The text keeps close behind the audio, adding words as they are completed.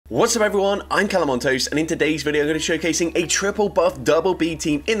What's up everyone, I'm CallumOnToast, and in today's video I'm going to be showcasing a triple buff double B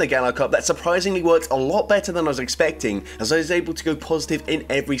team in the Galar Cup that surprisingly worked a lot better than I was expecting, as I was able to go positive in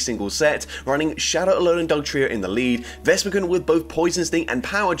every single set, running Shadow Alone and Dugtrio in the lead, Vespiquen with both Poison Sting and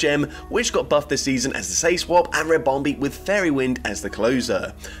Power Gem, which got buffed this season as the Say Swap, and Un-Bee-Lievable with Fairy Wind as the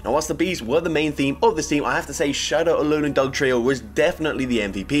closer. Now whilst the Bees were the main theme of this team, I have to say Shadow Alone and Dugtrio was definitely the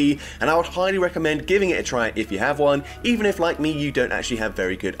MVP, and I would highly recommend giving it a try if you have one, even if like me you don't actually have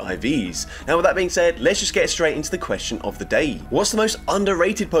very good IVs. Now with that being said, let's just get straight into the question of the day. What's the most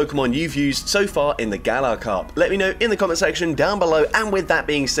underrated Pokemon you've used so far in the Galar Cup? Let me know in the comment section down below, and with that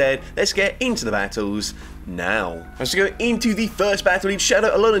being said, let's get into the battles now. Let's go into the first battle, lead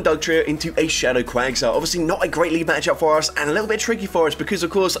Shadow Alone and Dugtrio into a Shadow Quagsire. Obviously not a great lead matchup for us, and a little bit tricky for us because of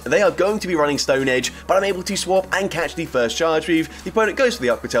course they are going to be running Stone Edge, but I'm able to swap and catch the first charge move. The opponent goes for the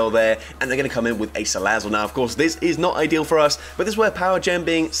Aqua Tail there, and they're going to come in with a Salazzle. Now of course this is not ideal for us, but this is where Power Gem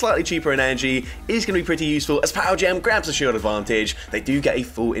being slightly cheaper in energy is going to be pretty useful, as Power Gem grabs a shield advantage. They do get a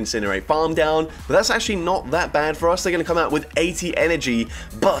full Incinerate farm down, but that's actually not that bad for us. They're going to come out with 80 energy,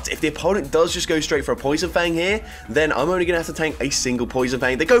 but if the opponent does just go straight for a Poison Fang here, then I'm only going to have to tank a single Poison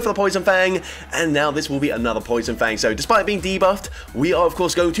Fang. They go for the Poison Fang, and now this will be another Poison Fang. So despite being debuffed, we are of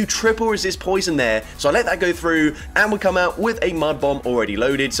course going to triple resist Poison there. So I let that go through, and we come out with a Mud Bomb already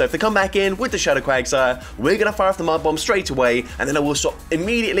loaded. So if they come back in with the Shadow Quagsire, we're going to fire off the Mud Bomb straight away, and then I will swap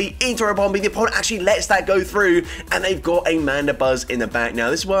immediately into Ribombee. The opponent actually lets that go through, and they've got a Mandibuzz in the back. Now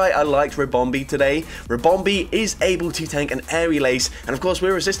this is why I liked Ribombee today. Ribombee is able to tank an Aerial Ace, and of course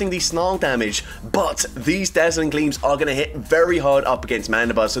we're resisting the Snarl damage, but these Dazzling Gleams are going to hit very hard up against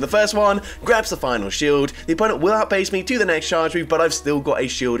Mandibuzz. So the first one grabs the final shield. The opponent will outpace me to the next charge move, but I've still got a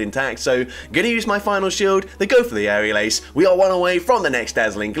shield intact, so going to use my final shield. They go for the Aerial Ace. We are one away from the next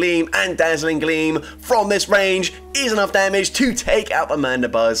Dazzling Gleam, and Dazzling Gleam from this range is enough damage to take out the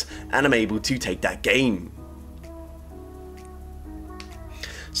Mandibuzz, and I'm able to take that game.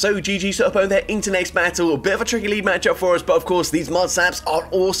 So GG to opponent there into next battle. A bit of a tricky lead matchup for us, but of course these Mud Saps are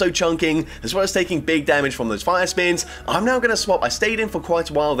also chunking, as well as taking big damage from those Fire Spins. I'm now going to swap. I stayed in for quite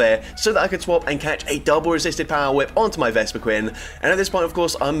a while there so that I could swap and catch a double resisted Power Whip onto my Vespiquen. And at this point of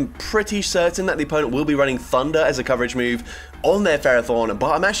course I'm pretty certain that the opponent will be running Thunder as a coverage move on their Ferrothorn,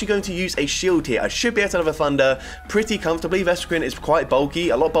 but I'm actually going to use a shield here. I should be able to have a Thunder pretty comfortably. Vespiquen is quite bulky,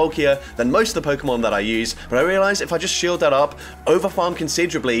 a lot bulkier than most of the Pokemon that I use, but I realized if I just shield that up, overfarm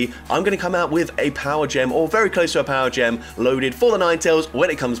considerably, I'm going to come out with a Power Gem, or very close to a Power Gem, loaded for the Ninetales when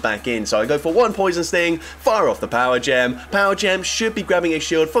it comes back in. So I go for one Poison Sting, fire off the Power Gem. Power Gem should be grabbing a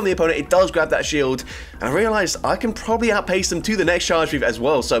shield from the opponent. It does grab that shield, and I realized I can probably outpace them to the next charge move as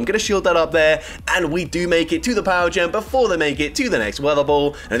well. So I'm going to shield that up there, and we do make it to the Power Gem before they make it to the next Weather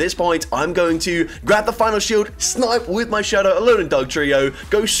Ball. And at this point, I'm going to grab the final shield, snipe with my Shadow Alone and Dugtrio,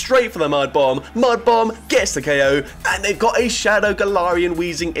 go straight for the Mud Bomb. Mud Bomb gets the KO, and they've got a Shadow Galarian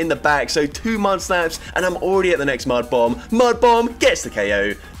Weezing in the back. So 2 Mud Snaps, and I'm already at the next Mud Bomb. Mud Bomb gets the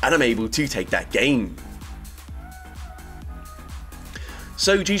KO, and I'm able to take that game.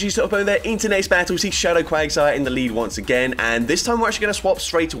 So GG's to opponent there into next battle. We see Shadow Quagsire in the lead once again, and this time we're actually going to swap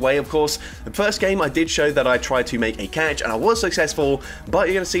straight away. Of course, the first game I did show that I tried to make a catch, and I was successful, but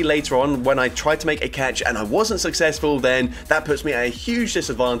you're going to see later on when I tried to make a catch and I wasn't successful, then that puts me at a huge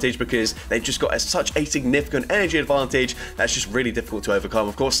disadvantage because they've just got such a significant energy advantage that's just really difficult to overcome.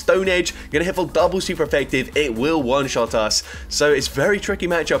 Of course, Stone Edge, going to hit for double super effective. It will one-shot us, so it's very tricky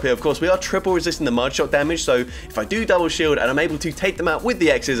matchup here. Of course, we are triple resisting the Mud Shot damage, so if I do double shield and I'm able to take them out with the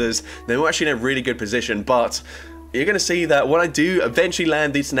X-Scissors, then we're actually in a really good position. But you're going to see that when I do eventually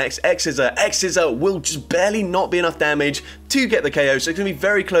land this next X-Scissor will just barely not be enough damage to get the KO, so it's going to be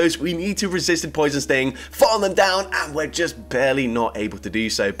very close. We need to resist Poison Sting, farm them down, and we're just barely not able to do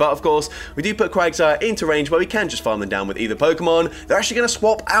so. But of course, we do put Quagsire into range where we can just farm them down with either Pokemon. They're actually going to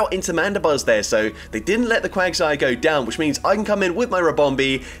swap out into Mandibuzz there, so they didn't let the Quagsire go down, which means I can come in with my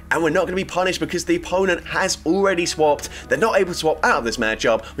Ribombee, and we're not going to be punished because the opponent has already swapped. They're not able to swap out of this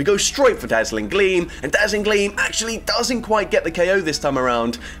matchup. We go straight for Dazzling Gleam, and Dazzling Gleam actually doesn't quite get the KO this time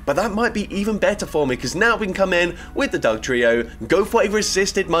around, but that might be even better for me because now we can come in with the Dugtrio, go for a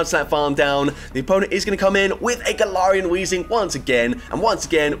resisted Mud Slap farm down. The opponent is going to come in with a Galarian Weezing once again, and once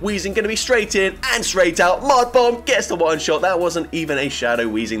again Weezing going to be straight in and straight out. Mud Bomb gets the one shot. That wasn't even a Shadow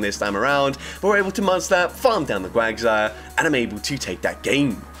Weezing this time around, but we're able to Mud Slap, farm down the Quagsire, and I'm able to take that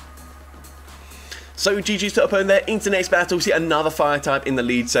game. So GG's to opponent there, into next battle. We see another fire type in the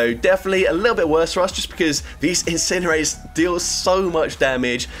lead, so definitely a little bit worse for us just because these incinerators deal so much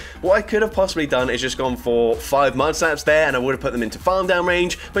damage. What I could have possibly done is just gone for 5 mud slaps there and I would have put them into farm down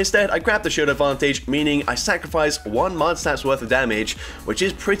range, but instead I grabbed the shield advantage, meaning I sacrificed 1 mud slap's worth of damage, which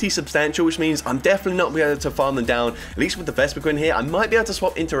is pretty substantial, which means I'm definitely not going to be able to farm them down. At least with the Vespiquen here, I might be able to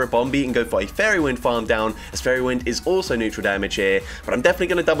swap into a Bombi and go for a Fairy Wind farm down, as Fairy Wind is also neutral damage here, but I'm definitely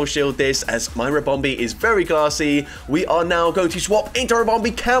going to double shield this as my Rabombi is very glassy. We are now going to swap into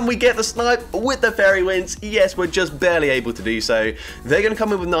Rabombi. Can we get the snipe with the Fairy Winds? Yes, we're just barely able to do so. They're going to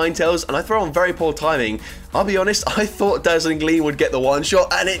come in with Ninetales, and I throw on very poor timing. I'll be honest, I thought Dazzling Gleam would get the one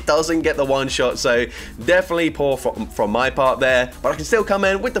shot, and it doesn't get the one shot, so definitely poor from my part there. But I can still come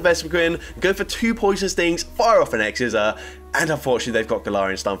in with the Vespiquen, go for 2 Poison Stings, fire off an X-Scissor, and unfortunately they've got Galar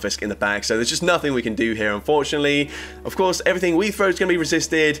and Stunfisk in the back, so there's just nothing we can do here, unfortunately. Of course, everything we throw is going to be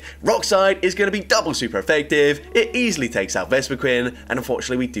resisted. Rock Slide is going to be double super effective. It easily takes out Vespiquen, and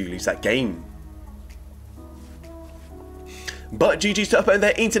unfortunately we do lose that game. But GG's to opponent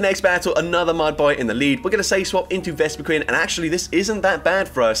there, into next battle, another Mud Boy in the lead. We're going to say swap into Vespiquen, and actually this isn't that bad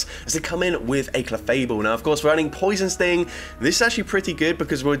for us as they come in with a Clefable. Now of course we're running Poison Sting. This is actually pretty good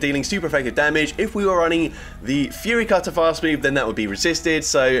because we're dealing super effective damage. If we were running the Fury Cutter fast move, then that would be resisted,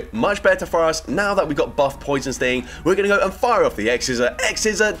 so much better for us. Now that we've got buff Poison Sting, we're going to go and fire off the X-Scissor.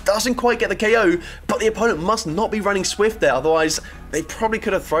 X-Scissor doesn't quite get the KO, but the opponent must not be running Swift there, otherwise they probably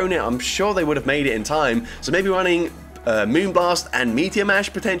could have thrown it. I'm sure they would have made it in time, so maybe running Moonblast and Meteor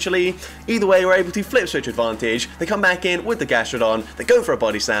Mash potentially. Either way, we're able to flip switch advantage. They come back in with the Gastrodon, they go for a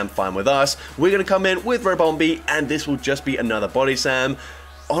Body Slam, fine with us. We're going to come in with Rabombi, and this will just be another Body Slam.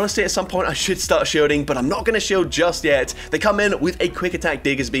 Honestly, at some point I should start shielding, but I'm not going to shield just yet. They come in with a Quick Attack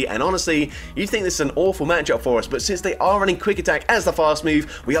Diggersby, and honestly, you'd think this is an awful matchup for us, but since they are running Quick Attack as the fast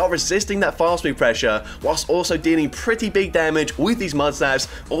move, we are resisting that fast move pressure, whilst also dealing pretty big damage with these Mud Slaps,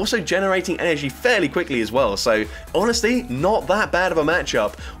 also generating energy fairly quickly as well. So honestly, not that bad of a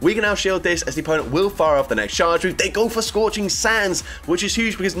matchup. We can now shield this as the opponent will fire off the next charge move. They go for Scorching Sands, which is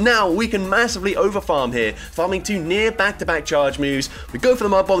huge because now we can massively overfarm here, farming 2 near back-to-back charge moves. We go for the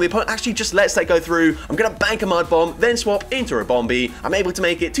Mud Bomb, the opponent actually just lets that go through. I'm going to bank a Mud Bomb, then swap into a Bombi. I'm able to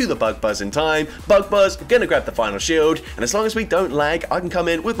make it to the Bug Buzz in time. Bug Buzz, going to grab the final shield, and as long as we don't lag, I can come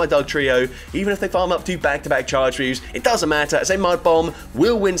in with my Dug Trio. Even if they farm up 2 back-to-back charge moves, it doesn't matter, as a Mud Bomb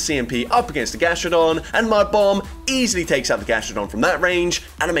will win CMP up against the Gastrodon, and Mud Bomb easily takes out the Gastrodon from that range,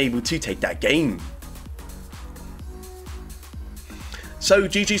 and I'm able to take that game. So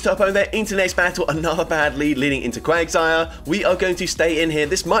GG's to opponent there, into next battle, another bad lead leading into Quagsire. We are going to stay in here.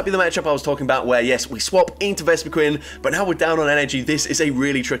 This might be the matchup I was talking about where, yes, we swap into Vespiquen, but now we're down on energy. This is a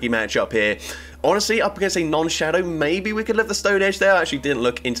really tricky matchup here. Honestly, up against a non-shadow, maybe we could live the Stone Edge there. I actually didn't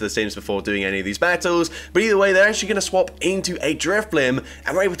look into the sims before doing any of these battles, but either way, they're actually going to swap into a Drifblim,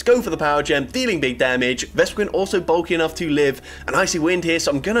 and we're able to go for the Power Gem, dealing big damage. Vespiquen also bulky enough to live an Icy Wind here,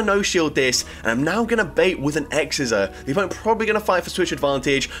 so I'm going to no-shield this, and I'm now going to bait with an X-Scissor. The opponent probably going to fight for switch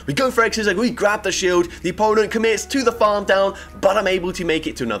advantage. We go for X-Scissor, we grab the shield, the opponent commits to the farm down, but I'm able to make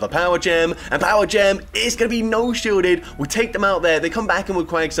it to another Power Gem, and Power Gem is going to be no-shielded. We take them out there, they come back in with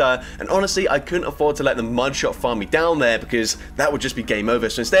Quagsire, and honestly, I couldn't afford to let them Mudshot farm me down there because that would just be game over.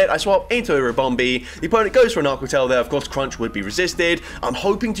 So instead, I swap into a Rabombi. The opponent goes for an Aqua Tail there. Of course, Crunch would be resisted. I'm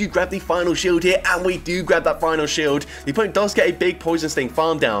hoping to grab the final shield here, and we do grab that final shield. The opponent does get a big Poison Sting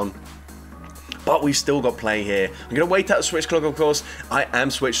farm down, but we've still got play here. I'm going to wait out the switch clock, of course. I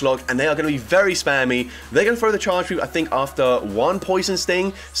am switch locked, and they are going to be very spammy. They're going to throw the charge move, I think, after 1 Poison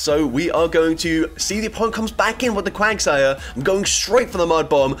Sting. So we are going to see the opponent comes back in with the Quagsire. I'm going straight for the Mud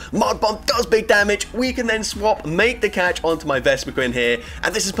Bomb. Mud Bomb does big damage. We can then swap, make the catch onto my Vespiquen here,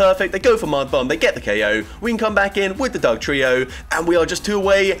 and this is perfect. They go for Mud Bomb. They get the KO. We can come back in with the Dug Trio, and we are just 2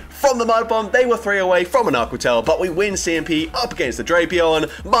 away from the Mud Bomb. They were 3 away from an Aqua Tail, but we win CMP up against the Drapion.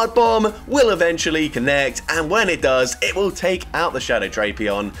 Mud Bomb will eventually connect, and when it does, it will take out the Shadow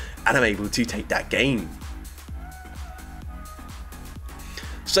Drapion, and I'm able to take that game.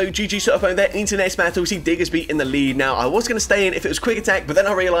 So GG's to opponent there, into next battle. We see Diggersby in the lead. Now, I was going to stay in if it was Quick Attack, but then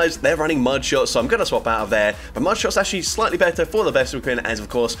I realised they're running Mudshot, so I'm going to swap out of there. But Mudshot's actually slightly better for the Vespiquen, as of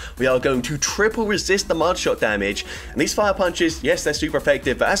course, we are going to triple resist the Mudshot damage. And these Fire Punches, yes, they're super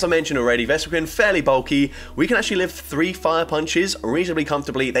effective, but as I mentioned already, Vespiquen fairly bulky. We can actually live 3 Fire Punches reasonably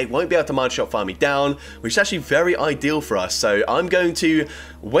comfortably. They won't be able to Mudshot farm me down, which is actually very ideal for us. So I'm going to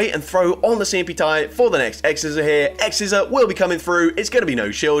wait and throw on the CMP tie for the next X-Scissor here. X-Scissor will be coming through. It's going to be no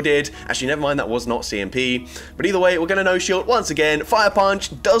shielded. Actually, never mind, that was not CMP. But either way, we're going to no shield once again. Fire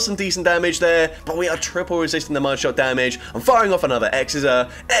Punch does some decent damage there, but we are triple resisting the mud shot damage. I'm firing off another X-Scissor.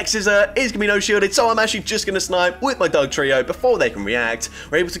 X-Scissor is going to be no shielded, so I'm actually just going to snipe with my Doug Trio before they can react.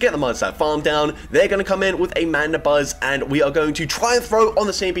 We're able to get the mud slap farm down. They're going to come in with a Manda Buzz, and we are going to try and throw on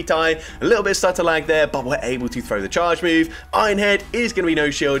the CMP tie. A little bit of stutter lag there, but we're able to throw the charge move. Iron Head is going to be no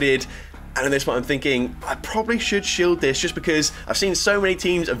shielded. And at this point I'm thinking, I probably should shield this just because I've seen so many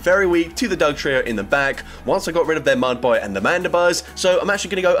teams are very weak to the Doug Trio in the back once I got rid of their Mud Boy and the Manda Buzz. So I'm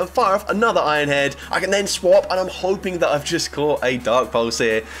actually going to go and fire off another Iron Head. I can then swap, and I'm hoping that I've just caught a Dark Pulse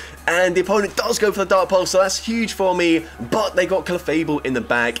here. And the opponent does go for the Dark Pulse, so that's huge for me, but they got Clefable in the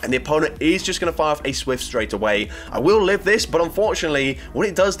back, and the opponent is just going to fire off a Swift straight away. I will live this, but unfortunately, what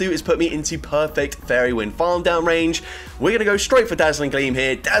it does do is put me into perfect Fairy Wind farm down range. We're going to go straight for Dazzling Gleam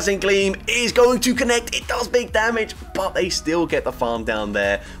here. Dazzling Gleam is going to connect. It does big damage, but they still get the farm down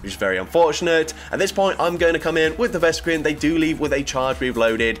there, which is very unfortunate. At this point, I'm going to come in with the Vespiquen. They do leave with a charge move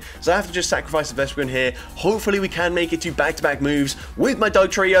loaded, so I have to just sacrifice the Vespiquen here. Hopefully, we can make it to back-to-back moves with my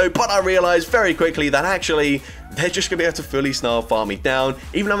Doug Trio, but I realized very quickly that actually they're just going to be able to fully snarl farm me down.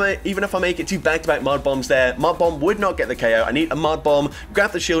 Even if I make it to back-to-back Mud Bombs there, Mud Bomb would not get the KO. I need a Mud Bomb,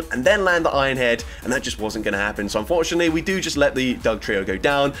 grab the shield, and then land the Iron Head, and that just wasn't going to happen. So unfortunately, we do just let the Doug Trio go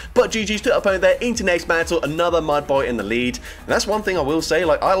down, but GG's to the opponent there into next battle, another Mud Boy in the lead. And that's one thing I will say,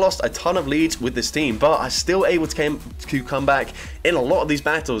 like, I lost a ton of leads with this team, but I'm still able to come back in a lot of these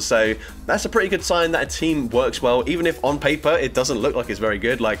battles, so that's a pretty good sign that a team works well, even if on paper it doesn't look like it's very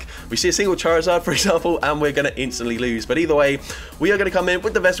good. Like, we see a single Charizard, for example, and we're going to instantly lose. But either way, we are going to come in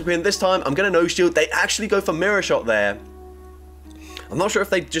with the Vespiquen. This time, I'm going to no shield. They actually go for Mirror Shot there. I'm not sure if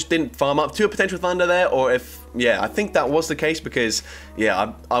they just didn't farm up to a potential Thunder there, or if, yeah, I think that was the case because,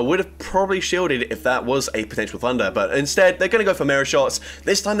 yeah, I would have probably shielded if that was a potential Thunder, but instead, they're going to go for Mirror Shots.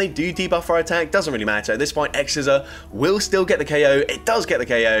 This time, they do debuff our attack. Doesn't really matter. At this point, X-Scissor will still get the KO. It does get the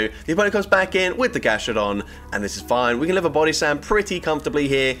KO. The opponent comes back in with the Gastrodon, and this is fine. We can live a Body Slam pretty comfortably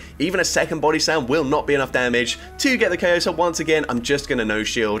here. Even a second Body Slam will not be enough damage to get the KO, so once again, I'm just going to no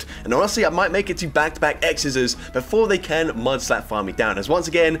shield. And honestly, I might make it to back-to-back X-Scissors before they can Mud Slap farm me down, as once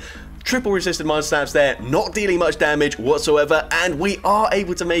again, triple resisted Mud Slaps there, not dealing much damage whatsoever, and we are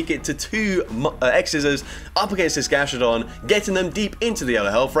able to make it to two X-Scissors up against this Gastrodon, getting them deep into the yellow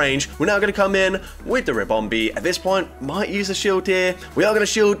health range. We're now going to come in with the Un-Bee. At this point, might use a shield here. We are going to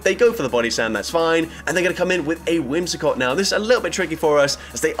shield. They go for the Body Slam, that's fine, and they're going to come in with a Whimsicott now. This is a little bit tricky for us,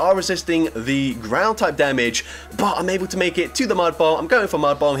 as they are resisting the ground type damage, but I'm able to make it to the Mud Bomb. I'm going for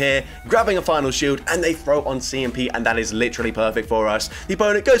Mud Bomb here, grabbing a final shield, and they throw on CMP, and that is literally perfect for us. The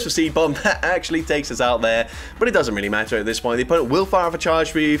opponent goes for Seed Bomb. That actually takes us out there, but it doesn't really matter at this point. The opponent will fire off a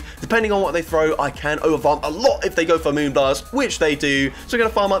charge move. Depending on what they throw, I can overfarm a lot if they go for Moonblast, which they do. So we're going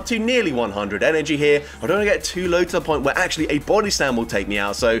to farm up to nearly 100 energy here. I don't want to get too low to the point where actually a Body Slam will take me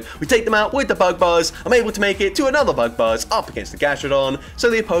out. So we take them out with the Bug Buzz. I'm able to make it to another Bug Buzz up against the Gastrodon, so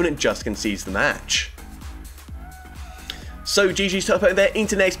the opponent just concedes the match. So GG's to opponent there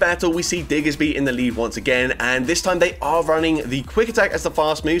into next battle. We see Diggersby in the lead once again, and this time they are running the quick attack as the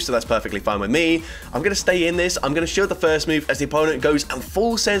fast move, so that's perfectly fine with me. I'm going to stay in this. I'm going to shield the first move as the opponent goes and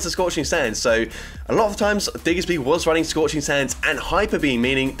full sends the Scorching Sands. So a lot of times Diggersby was running Scorching Sands and Hyper Beam,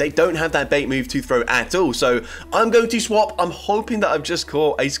 meaning they don't have that bait move to throw at all. So I'm going to swap. I'm hoping that I've just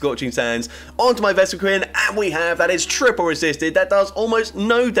caught a Scorching Sands onto my Vespiquen, and we have. That is triple resisted. That does almost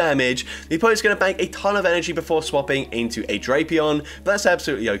no damage. The opponent's going to bank a ton of energy before swapping into a Drapion, but that's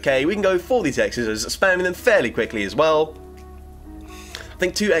absolutely okay. We can go for these X-Scissors, spamming them fairly quickly as well. I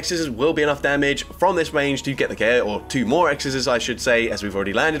think 2 X-Scissors will be enough damage from this range to get the KO, or 2 more X-Scissors I should say, as we've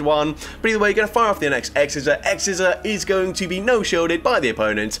already landed one. But either way, you're going to fire off the next X-Scissor. X-Scissor is going to be no shielded by the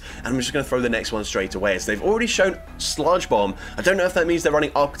opponent, and I'm just going to throw the next one straight away, as they've already shown Sludge Bomb. I don't know if that means they're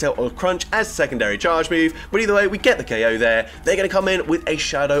running Arctel or Crunch as a secondary charge move, but either way, we get the KO there. They're going to come in with a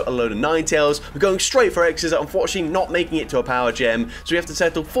Shadow, a load of Ninetales. We're going straight for X-Scissor, unfortunately not making it to a power gem, so we have to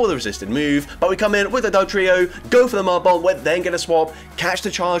settle for the resisted move. But we come in with the Doug Trio, go for the Mud Bomb. We're then going to swap, catch the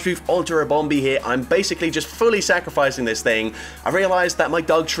charge move onto a Un-Bee here. I'm basically just fully sacrificing this thing. I realized that my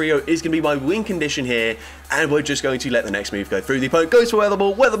Doug Trio is going to be my win condition here, and we're just going to let the next move go through. The opponent goes for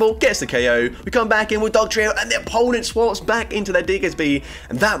Weatherball. Weatherball gets the KO. We come back in with Doug Trio, and the opponent swaps back into their Diggersby,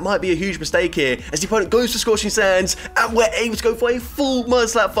 and that might be a huge mistake here, as the opponent goes for Scorching Sands, and we're able to go for a full Mud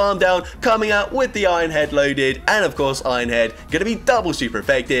Slap farm down, coming out with the Iron Head loaded, and of course Iron Head going to be double super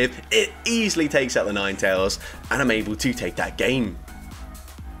effective. It easily takes out the Ninetales, and I'm able to take that game.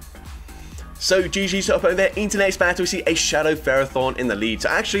 So GG's to opponent there. Into next battle, we see a Shadow Ferrothorn in the lead. So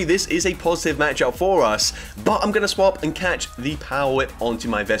actually, this is a positive matchup for us. But I'm going to swap and catch the Power Whip onto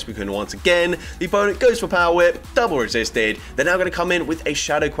my Vespiquen once again. The opponent goes for Power Whip, double resisted. They're now going to come in with a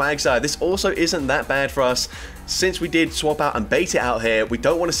Shadow Quagsire. This also isn't that bad for us. Since we did swap out and bait it out here, we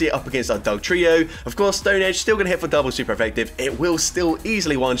don't want to see it up against our Dugtrio. Of course, Stone Edge still going to hit for double, super effective. It will still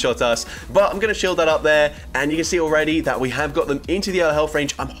easily one-shot us, but I'm going to shield that up there, and you can see already that we have got them into the yellow health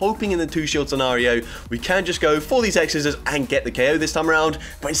range. I'm hoping in the 2-shield scenario, we can just go for these X-Scissors and get the KO this time around,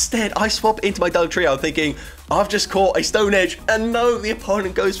 but instead, I swap into my Dugtrio thinking, I've just caught a Stone Edge, and no, the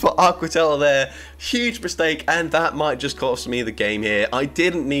opponent goes for Aquatella there. Huge mistake, and that might just cost me the game here. I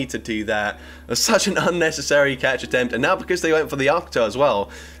didn't need to do that. It was such an unnecessary catch attempt, and now because they went for the Aquatella as well,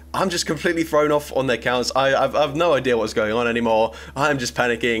 I'm just completely thrown off on their counts. I've no idea what's going on anymore. I'm just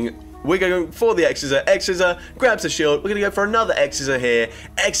panicking. We're going for the X-Scissor. X-Scissor grabs the shield. We're going to go for another X-Scissor here.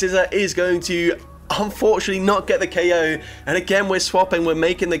 X-Scissor is going to unfortunately not get the KO, and again we're swapping, we're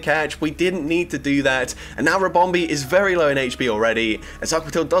making the catch. We didn't need to do that, and now Ribombee is very low in HP already, as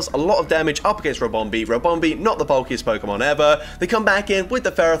Aquatilla does a lot of damage up against Ribombee. Ribombee, not the bulkiest Pokemon ever. They come back in with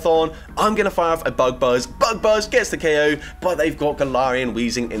the Ferrothorn. I'm going to fire off a Bug Buzz. Bug Buzz gets the KO, but they've got Galarian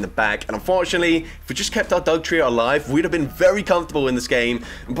Weezing in the back, and unfortunately, if we just kept our Dugtrio alive, we'd have been very comfortable in this game,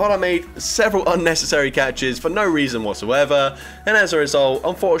 but I made several unnecessary catches for no reason whatsoever, and as a result,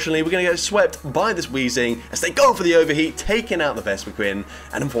 unfortunately, we're going to get swept by the Weezing as they go for the overheat, taking out the Vespiquen,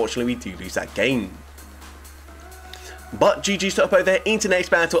 and unfortunately we do lose that game. But GG's to up over there into next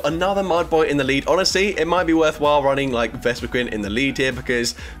battle, another Mud Boy in the lead. Honestly, it might be worthwhile running like Vespiquen in the lead here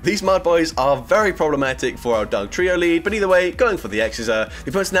because these Mud Boys are very problematic for our Dugtrio lead. But either way, going for the X-Scissor. The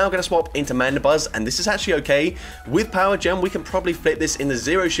opponent's now going to swap into Mandibuzz, and this is actually okay. With Power Gem, we can probably flip this in the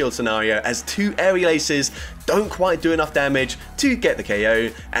Zero Shield scenario as 2 Aerial Aces don't quite do enough damage to get the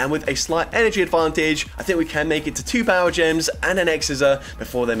KO. And with a slight energy advantage, I think we can make it to 2 Power Gems and an X-Scissor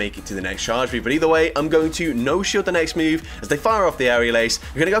before they make it to the next charge move. But either way, I'm going to no shield the next move as they fire off the Aerial Ace.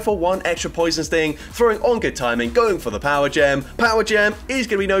 We're going to go for 1 extra Poison Sting, throwing on good timing, going for the Power Gem. Power Gem is going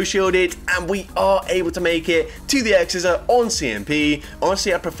to be no shielded, and we are able to make it to the X-Scissor on CMP.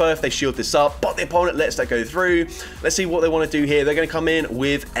 Honestly, I prefer if they shield this up, but the opponent lets that go through. Let's see what they want to do here. They're going to come in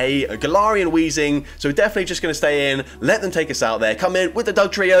with a Galarian Weezing, so we're definitely just going to stay in, let them take us out there. Come in with the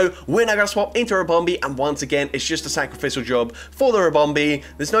Dugtrio. We're now going to swap into Ribombee, and once again, it's just a sacrificial job for the Ribombee.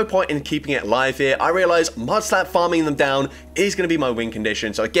 There's no point in keeping it live here. I realize Mud Slap farming them down is going to be my win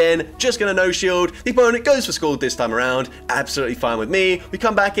condition. So again, just going to no shield. The opponent goes for Scald this time around. Absolutely fine with me. We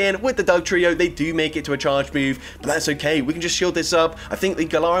come back in with the Dugtrio. They do make it to a charge move, but that's okay. We can just shield this up. I think the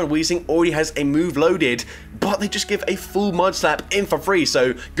Galarian Weezing already has a move loaded, but they just give a full Mud Slap in for free.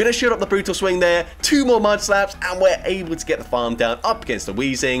 So going to shield up the Brutal Swing there. 2 more Mud Slaps, and we're able to get the farm down up against the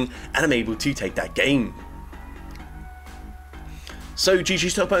Weezing, and I'm able to take that game. So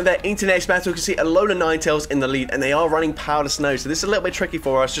GG's top opponent there into next battle. You can see a load of Ninetales in the lead, and they are running Powder Snow. So this is a little bit tricky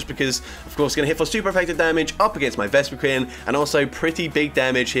for us just because, of course, going to hit for super effective damage up against my Vespiquen, and also pretty big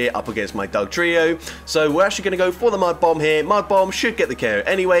damage here up against my Dugtrio. So we're actually going to go for the Mud Bomb here. Mud Bomb should get the KO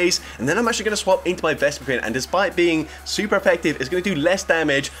anyways, and then I'm actually going to swap into my Vespiquen, and despite being super effective, it's going to do less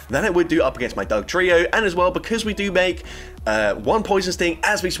damage than it would do up against my Dugtrio, and as well, because we do make 1 Poison Sting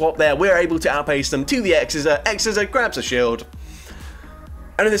as we swap there, we're able to outpace them to the X-Scissor. X-Scissor grabs a shield.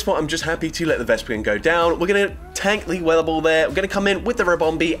 And at this point, I'm just happy to let the Vespiquen go down. We're going to tank the Weatherball there. We're going to come in with the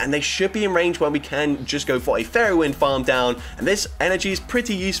Ribombee, and they should be in range where we can just go for a Fairy Wind farm down. And this energy is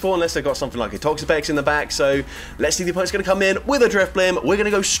pretty useful unless they've got something like a Toxapex in the back. So let's see, the opponent's going to come in with a Drifblim. We're going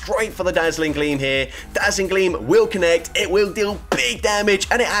to go straight for the Dazzling Gleam here. Dazzling Gleam will connect. It will deal big damage,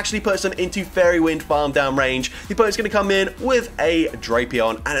 and it actually puts them into Fairy Wind farm down range. The opponent's going to come in with a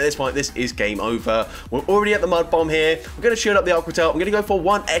Drapion, and at this point, this is game over. We're already at the Mud Bomb here. We're going to shield up the Aquatella. I'm going to go for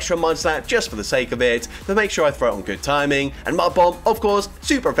 1 extra Mud Slap just for the sake of it, to make sure I throw it on good timing. And Mud Bomb, of course,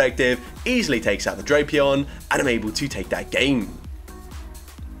 super effective, easily takes out the Drapion, and I'm able to take that game.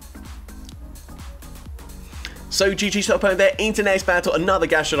 So GG's top opponent there into next battle, another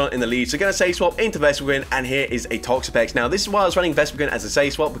Gastrodon in the lead. So going to say swap into Vespiquen, and here is a Toxapex. Now this is why I was running Vespiquen as a say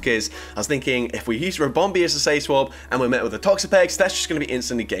swap, because I was thinking if we use Ribombee as a say swap and we're met with a Toxapex, that's just going to be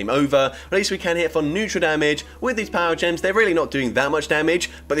instantly game over. But at least we can hit for neutral damage with these Power Gems. They're really not doing that much damage,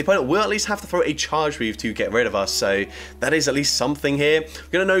 but the opponent will at least have to throw a charge move to get rid of us. So that is at least something here.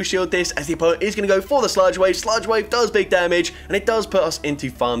 We're going to no shield this as the opponent is going to go for the Sludge Wave. Sludge Wave does big damage, and it does put us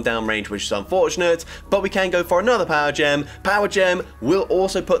into farm down range, which is unfortunate, but we can go for another Power Gem. Power Gem will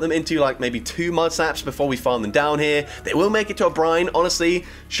also put them into like maybe 2 Mud Slaps before we farm them down here. They will make it to a Brine. Honestly,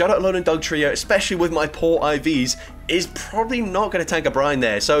 shout out Lone and Dugtrio, especially with my poor IVs. is probably not going to tank a brine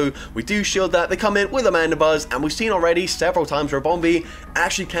there. So we do shield that. They come in with a Mana Buzz, and we've seen already several times where Un-Bee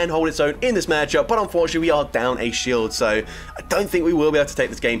actually can hold its own in this matchup, but unfortunately we are down a shield, so I don't think we will be able to take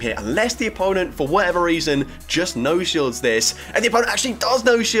this game here unless the opponent, for whatever reason, just no-shields this, and the opponent actually does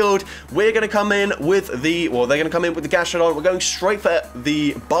no-shield. We're going to come in with the, well, they're going to come in with the Gastrodon. We're going straight for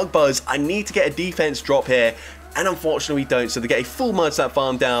the Bug Buzz. I need to get a defense drop here, and unfortunately we don't, so they get a full Mud Slap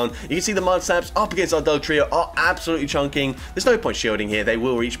farm down. You can see the Mud Slaps up against our Dug Trio are absolutely chunking. There's no point shielding here. They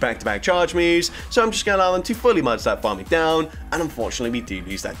will reach back-to-back charge moves, so I'm just going to allow them to fully Mud Slap farm me down, and unfortunately we do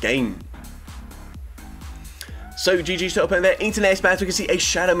lose that game. So GG's to open there into next battle. We can see a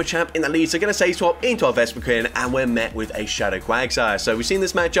Shadow Machamp in the lead, so going to save swap into our Vespiquen, and we're met with a Shadow Quagsire. So we've seen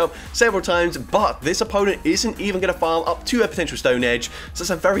this matchup several times, but this opponent isn't even going to farm up to a potential Stone Edge, so it's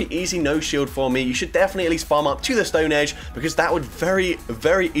a very easy no shield for me. You should definitely at least farm up to the Stone Edge, because that would very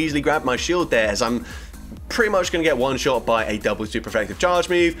easily grab my shield there, as I'm pretty much going to get one shot by a double super effective charge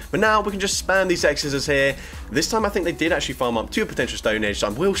move. But now we can just spam these X's here. This time I think they did actually farm up to a potential Stone Edge, so I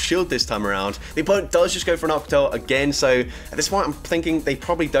will shield this time around. The opponent does just go for an Aquatel again, so at this point I'm thinking they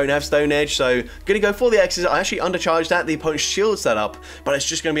probably don't have Stone Edge, so going to go for the X's. I actually undercharged that. The opponent shields that up, but it's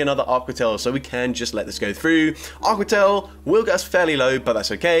just going to be another Aquatel, so we can just let this go through. Aquatel will get us fairly low, but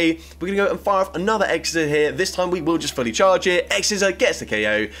that's okay. We're going to go and fire off another X's here. This time we will just fully charge it. X's gets the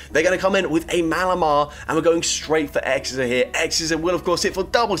KO. They're going to come in with a Malamar, and we're going straight for X's here. X's will of course hit for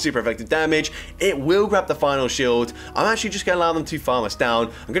double super effective damage. It will grab the final shield. I'm actually just going to allow them to farm us down.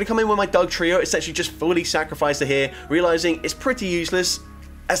 I'm going to come in with my Dug Trio, essentially just fully sacrifice it here, realizing it's pretty useless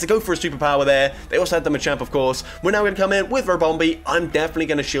as they go for a superpower there. They also had the Machamp, of course. We're now going to come in with Un-Bee. I'm definitely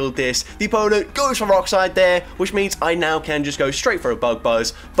going to shield this. The opponent goes for Rock Slide there, which means I now can just go straight for a Bug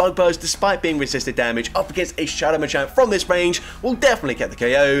Buzz. Bug Buzz, despite being resisted damage up against a Shadow Machamp from this range, will definitely get the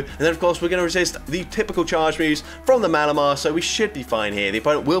KO. And then, of course, we're going to resist the typical charge moves from the Malamar, so we should be fine here. The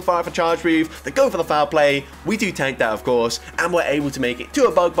opponent will fire for charge move. They go for the foul play. We do tank that, of course, and we're able to make it to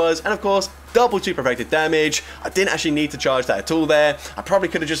a Bug Buzz, and, of course, double super effective damage. I didn't actually need to charge that at all there. I probably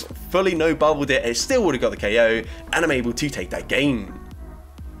could have just fully no bubbled it. It still would have got the KO, and I'm able to take that game.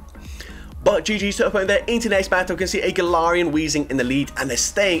 But GG's to opponent there into next battle. You can see a Galarian Weezing in the lead, and they're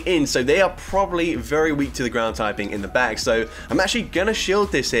staying in, so they are probably very weak to the ground typing in the back. So I'm actually going to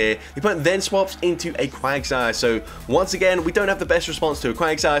shield this here. The opponent then swaps into a Quagsire. So once again, we don't have the best response to a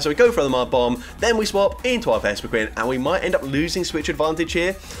Quagsire, so we go for the Mud Bomb, then we swap into our Vespiquen, and we might end up losing switch advantage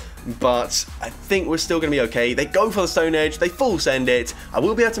here. But I think we're still going to be okay. They go for the Stone Edge, they full send it. I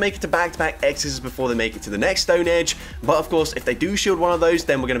will be able to make it to back-to-back X's before they make it to the next Stone Edge. But of course, if they do shield one of those,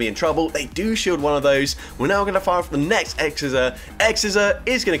 then we're going to be in trouble. They do shield one of those. We're now going to fire for the next X's. X's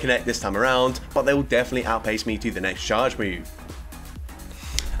is going to connect this time around, but they will definitely outpace me to the next charge move.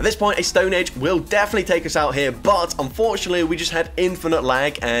 At this point, a Stone Edge will definitely take us out here, but unfortunately, we just had infinite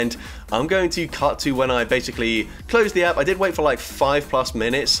lag, and I'm going to cut to when I basically closed the app. I did wait for like 5+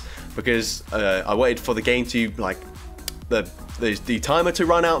 minutes because I waited for the game to, like, the timer to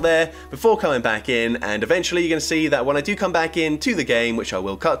run out there before coming back in, and eventually you're going to see that when I do come back into the game, which I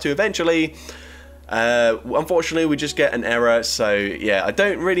will cut to eventually, unfortunately we just get an error. So yeah, I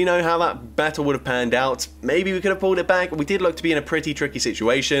don't really know how that battle would have panned out. Maybe we could have pulled it back. We did look to be in a pretty tricky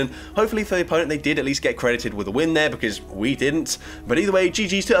situation. Hopefully for the opponent they did at least get credited with a win there, because we didn't. But either way,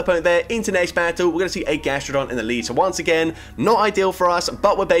 GG's to the opponent there into next battle. We're going to see a Gastrodon in the lead, so once again not ideal for us,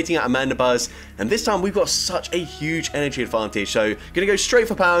 but we're baiting out a Mana Buzz, and this time we've got such a huge energy advantage. So going to go straight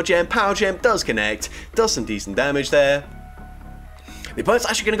for Power Gem. Power Gem does connect, does some decent damage there. The opponent's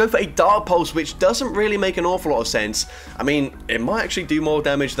actually going to go for a Dark Pulse, which doesn't really make an awful lot of sense. I mean, it might actually do more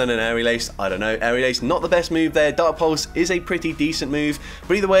damage than an Aerial Ace. I don't know. Aerial Ace, not the best move there. Dark Pulse is a pretty decent move.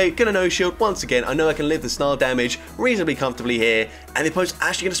 But either way, going to no shield once again. I know I can live the Snarl damage reasonably comfortably here. And the opponent's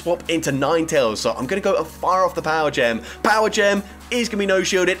actually going to swap into Ninetales. So I'm going to go and fire off the Power Gem. Power Gem is going to be no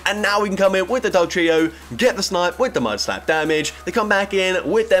shielded, and now we can come in with the Dug Trio, get the snipe with the Mud Slap damage. They come back in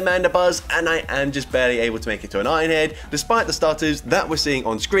with their Mana Buzz, and I am just barely able to make it to an Iron Head, despite the stutters that we're seeing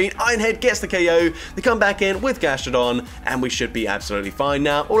on screen. Iron Head gets the KO. They come back in with Gastrodon, and we should be absolutely fine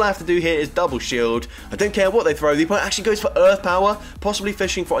now. All I have to do here is double shield. I don't care what they throw. The opponent actually goes for Earth Power, possibly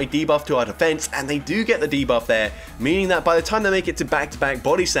fishing for a debuff to our defense, and they do get the debuff there, meaning that by the time they make it to back-to-back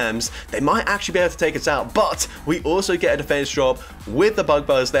body slams, they might actually be able to take us out. But we also get a defense drop with the Bug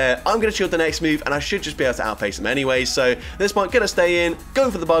Buzz there. I'm going to shield the next move, and I should just be able to outpace them anyway. So at this point, going to stay in, go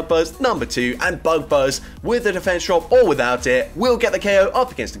for the Bug Buzz, number 2, and Bug Buzz with the defense drop or without it will get the KO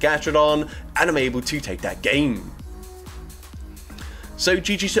up against the Gastrodon, and I'm able to take that game. So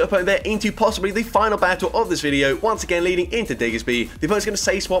GG's to opponent there into possibly the final battle of this video, once again leading into Diggersby. The opponent's going to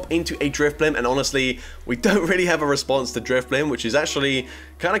say swap into a Drifblim, and honestly, we don't really have a response to Drifblim, which is actually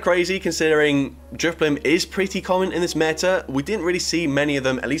kind of crazy considering Drifblim is pretty common in this meta. We didn't really see many of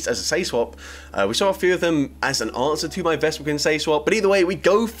them, at least as a say swap. We saw a few of them as an answer to my Vespiquen say swap, but either way, we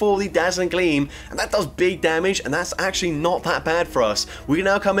go for the Dazzling Gleam, and that does big damage, and that's actually not that bad for us. We can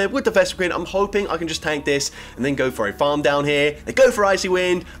now come in with the Vespiquen. I'm hoping I can just tank this and then go for a farm down here. They go for Icy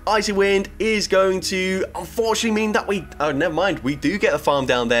Wind. Icy Wind is going to unfortunately mean that oh, never mind, we do get a farm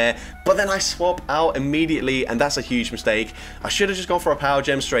down there, but then I swap out immediately, and that's a huge mistake. I should have just gone for a Power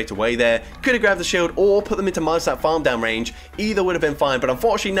Gem straight away there. Could have grabbed the shield or put them into Mudslap farm down range. Either would have been fine, but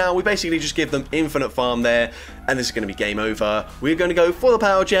unfortunately now we basically just give them infinite farm there, and this is going to be game over. We're going to go for the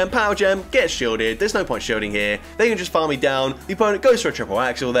Power Gem. Power Gem gets shielded. There's no point shielding here. They can just farm me down. The opponent goes for a triple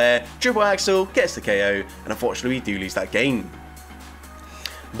axle there. Triple axle gets the KO, and unfortunately we do lose that game.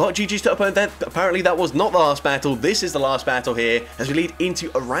 But GG's to opponent there. Apparently that was not the last battle. This is the last battle here as we lead into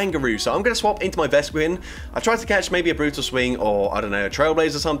Oranguru. So I'm going to swap into my Vespiquen. I tried to catch maybe a Brutal Swing or, I don't know, a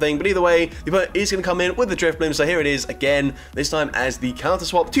Trailblaze or something. But either way, the opponent is going to come in with the Drifblim. So here it is again, this time as the counter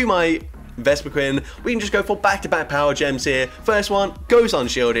swap to my Vespiquen. We can just go for back-to-back Power Gems here. First one goes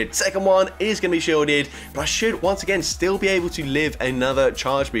unshielded. Second one is going to be shielded. But I should, once again, still be able to live another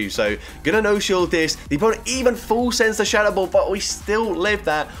charge move. So, going to no-shield this. The opponent even full sends the Shadow Ball, but we still live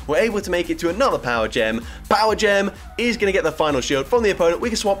that. We're able to make it to another Power Gem. Power Gem is going to get the final shield from the opponent. We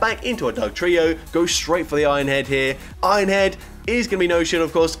can swap back into a Doug Trio. Go straight for the Iron Head here. Iron Head is going to be no shield,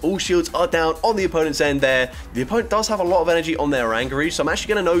 of course. All shields are down on the opponent's end there. The opponent does have a lot of energy on their Oranguru, so I'm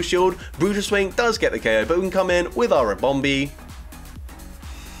actually going to no shield. Brutal Swing does get the KO, but we can come in with our Ribombee.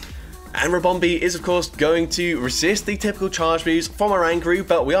 And Ribombee is, of course, going to resist the typical charge moves from Oranguru,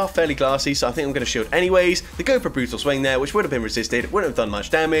 but we are fairly glassy, so I think I'm going to shield anyways. They go for a Brutal Swing there, which would have been resisted, wouldn't have done much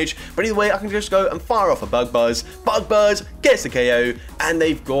damage, but either way, I can just go and fire off a Bug Buzz. Bug Buzz gets the KO, and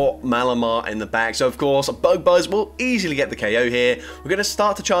they've got Malamar in the back, so of course, Bug Buzz will easily get the KO here. We're going to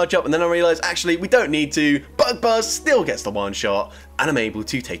start to charge up, and then I realise, actually, we don't need to. Bug Buzz still gets the one shot, and I'm able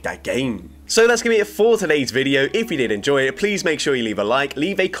to take that game. So that's going to be it for today's video. If you did enjoy it, please make sure you leave a like,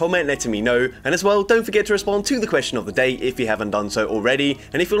 leave a comment letting me know, and as well, don't forget to respond to the question of the day if you haven't done so already.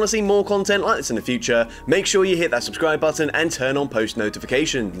 And if you want to see more content like this in the future, make sure you hit that subscribe button and turn on post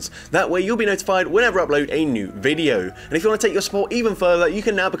notifications. That way you'll be notified whenever I upload a new video. And if you want to take your support even further, you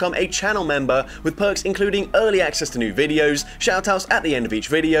can now become a channel member with perks including early access to new videos, shoutouts at the end of each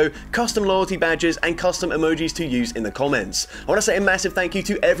video, custom loyalty badges, and custom emojis to use in the comments. I want to say a massive thank you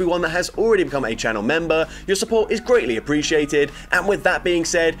to everyone that has already become a channel member. Your support is greatly appreciated, and with that being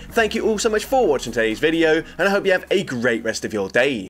said, thank you all so much for watching today's video, and I hope you have a great rest of your day.